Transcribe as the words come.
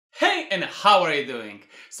Hey, and how are you doing?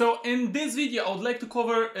 So in this video I would like to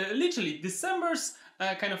cover literally December's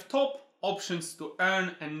kind of top options to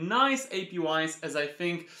earn a nice APYs, as I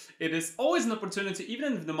think it is always an opportunity,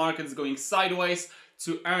 even if the market is going sideways,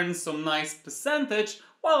 to earn some nice percentage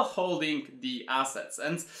while holding the assets.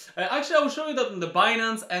 And actually I will show you that on the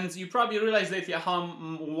Binance, and you probably realize lately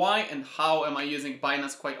why and how am I using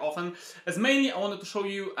Binance quite often, as mainly I wanted to show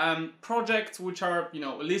you projects which are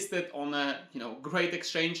listed on a great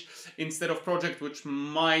exchange instead of projects which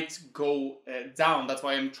might go down. That's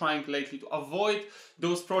why I'm trying lately to avoid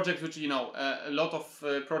those projects which a lot of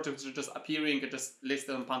projects are just appearing and just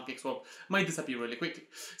listed on PancakeSwap might disappear really quickly.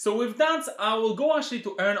 So with that I will go actually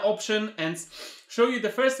to earn option and show you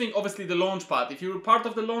the first thing, obviously the launchpad. If you're part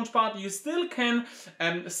of the launchpad, you still can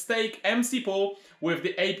stake MC pool with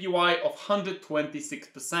the APY of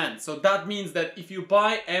 126%. So that means that if you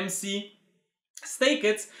buy MC, stake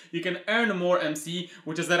it, you can earn more MC,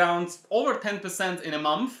 which is around over 10% in a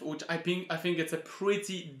month, which I think it's a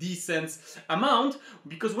pretty decent amount,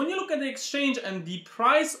 because when you look at the exchange and the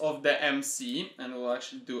price of the MC, and we'll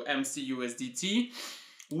actually do MC USDT,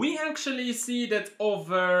 we actually see that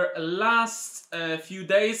over last few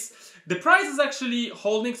days, the price is actually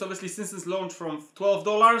holding. So obviously since it's launched from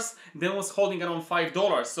 $12, then was holding around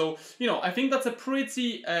 $5. So, I think that's a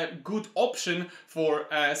pretty good option for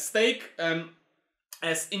stake.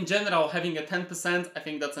 As in general, having a 10%, I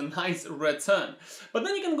think that's a nice return. But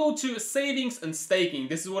then you can go to savings and staking.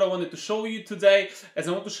 This is what I wanted to show you today, as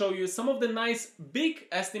I want to show you some of the nice big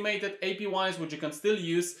estimated APYs which you can still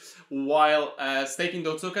use while staking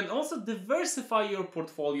those tokens, and also diversify your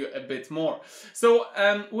portfolio a bit more. So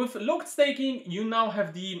with locked staking, you now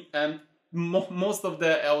have the most of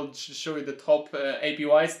the, I'll show you the top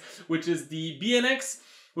APYs, which is the BNX,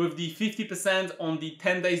 with the 50% on the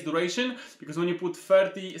 10 days duration, because when you put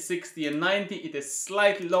 30, 60 and 90 it is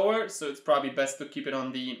slightly lower, so it's probably best to keep it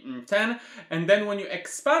on the 10. And then when you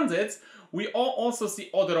expand it, we also see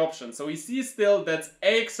other options. So we see still that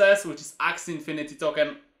AXS, which is Axie Infinity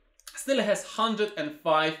token, still has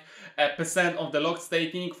 105% of the locked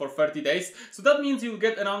staking for 30 days. So that means you'll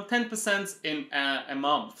get around 10% in a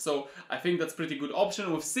month. So I think that's pretty good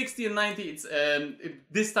option. With 60 and 90, it's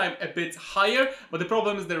this time a bit higher, but the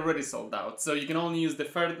problem is they're already sold out. So you can only use the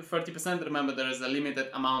 30%. Remember, there is a limited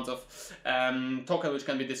amount of token which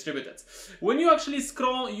can be distributed. When you actually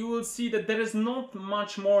scroll, you will see that there is not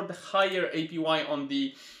much more the higher APY on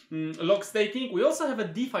the lock staking. We also have a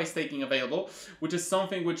DeFi staking available, which is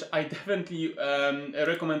something which I definitely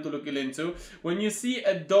recommend to look into. When you see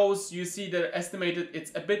at those, you see they're estimated,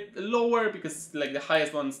 it's a bit lower because like the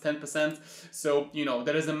highest one is 10%. So,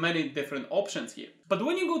 there is a many different options here. But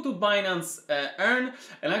when you go to Binance Earn,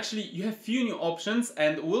 and actually you have few new options,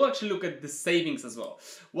 and we'll actually look at the savings as well.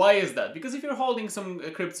 Why is that? Because if you're holding some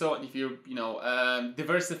crypto, and if you're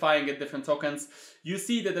diversifying at different tokens, you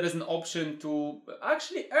see that there is an option to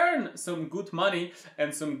actually earn some good money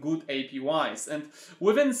and some good APYs. And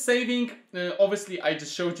within saving, obviously I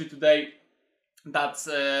just showed you today that's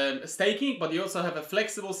staking, but you also have a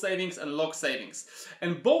flexible savings and lock savings,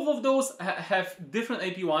 and both of those have different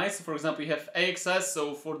APYs. For example, you have AXS,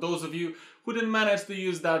 so for those of you who didn't manage to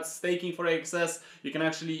use that staking for AXS, you can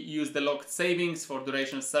actually use the locked savings for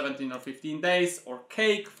duration 17 or 15 days, or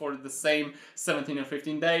Cake for the same 17 or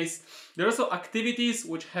 15 days. There are also activities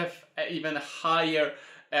which have even a higher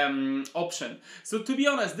option. So to be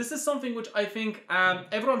honest, this is something which I think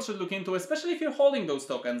everyone should look into, especially if you're holding those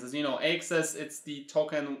tokens. As you know, AXS, it's the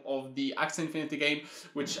token of the Axie Infinity game,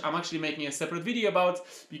 which I'm actually making a separate video about,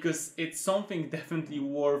 because it's something definitely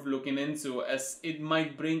worth looking into, as it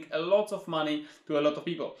might bring a lot of money to a lot of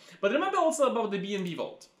people. But remember also about the BNB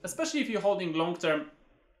vault, especially if you're holding long-term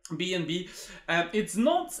BNB. It's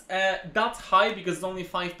not that high because it's only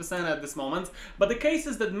 5% at this moment, but the case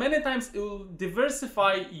is that many times it will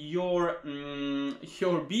diversify your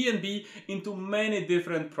BNB into many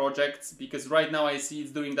different projects, because right now I see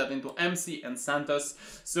it's doing that into MC and Santos,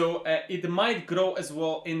 so it might grow as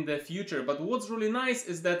well in the future. But what's really nice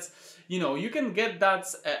is that you can get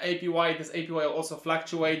that APY. This APY also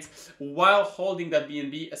fluctuates while holding that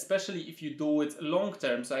BNB, especially if you do it long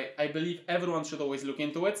term. So I believe everyone should always look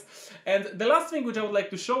into it. And the last thing which I would like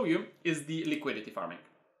to show you is the liquidity farming.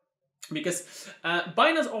 Because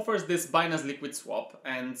Binance offers this Binance Liquid Swap,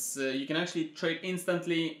 and you can actually trade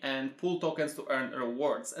instantly and pull tokens to earn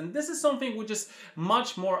rewards. And this is something which is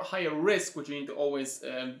much more higher risk, which you need to always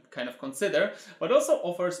kind of consider, but also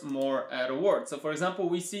offers more rewards. So for example,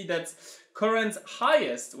 we see that current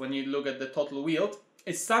highest, when you look at the total yield,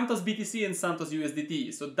 is Santos BTC and Santos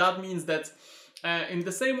USDT. So that means that in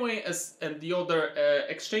the same way as the other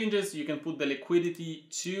exchanges, you can put the liquidity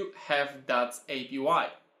to have that APY.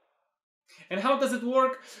 And how does it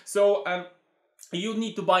work? So you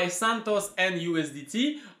need to buy Santos and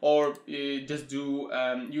USDT, or just do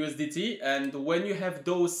USDT. And when you have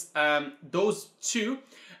those two,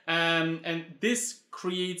 and this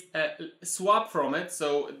creates a swap from it.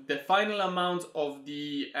 So the final amount of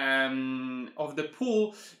the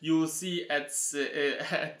pool you will see at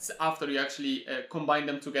after you actually combine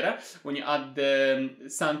them together, when you add the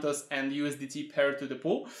Santos and USDT pair to the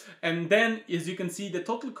pool. And then, as you can see, the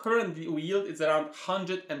total current yield is around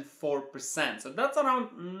 104%. So that's around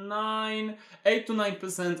 8 to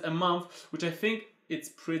 9% a month, which I think it's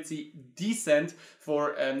pretty decent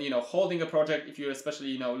for holding a project, if you're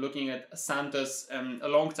especially looking at Santos a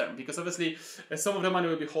long term, because obviously some of the money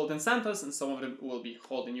will be held in Santos and some of them will be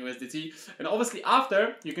held in USDT, and obviously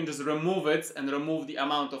after you can just remove it and remove the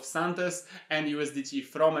amount of Santos and USDT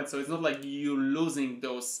from it, so it's not like you losing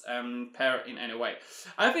those pair in any way.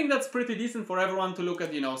 I think that's pretty decent for everyone to look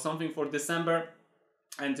at something for December,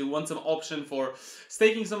 and to want some option for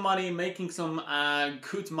staking some money, making some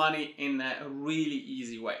good money in a really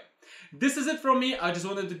easy way. This is it from me. I just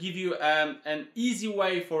wanted to give you an easy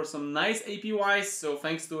way for some nice APYs, so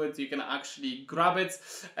thanks to it you can actually grab it.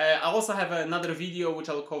 I also have another video which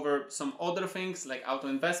I'll cover some other things like auto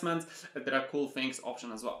investment. There are cool things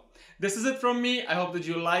option as well. This is it from me. I hope that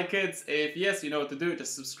you like it. If yes, you know what to do.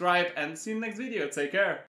 Just subscribe and see you in the next video. Take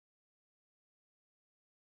care.